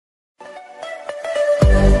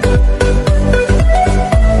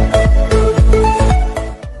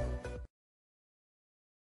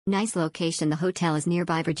Nice location. The hotel is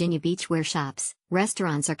nearby Virginia Beach where shops,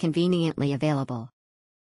 restaurants are conveniently available.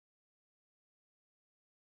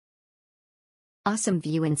 Awesome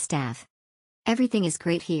view and staff. Everything is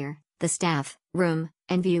great here. The staff, room,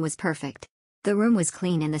 and view was perfect. The room was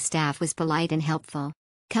clean and the staff was polite and helpful.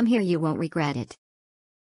 Come here, you won't regret it.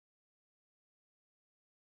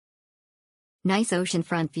 Nice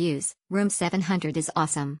oceanfront views. Room 700 is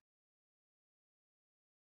awesome.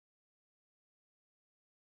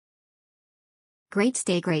 Great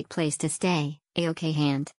stay, great place to stay. A-OK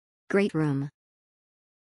hand. Great room.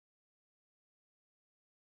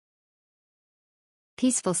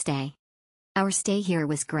 Peaceful stay. Our stay here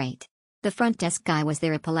was great. The front desk guy was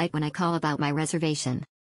there polite when I call about my reservation.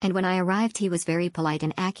 And when I arrived he was very polite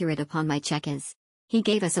and accurate upon my check-ins. He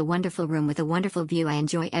gave us a wonderful room with a wonderful view. I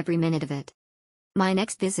enjoy every minute of it. My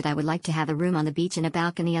next visit I would like to have a room on the beach and a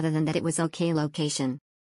balcony. Other than that it was okay location.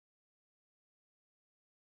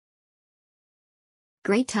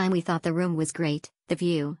 Great time. We thought the room was great, the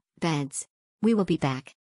view, beds. We will be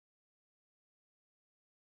back.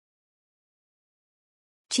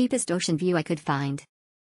 Cheapest ocean view I could find.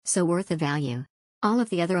 So worth the value. All of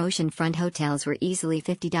the other oceanfront hotels were easily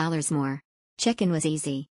 $50 more. Check-in was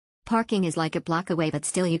easy. Parking is like a block away but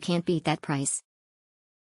still you can't beat that price.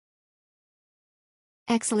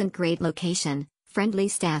 Excellent, great location, friendly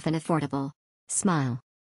staff and affordable. Smile.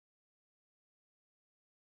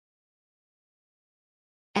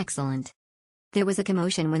 Excellent. There was a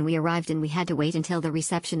commotion when we arrived and we had to wait until the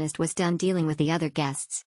receptionist was done dealing with the other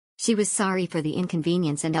guests. She was sorry for the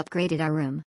inconvenience and upgraded our room.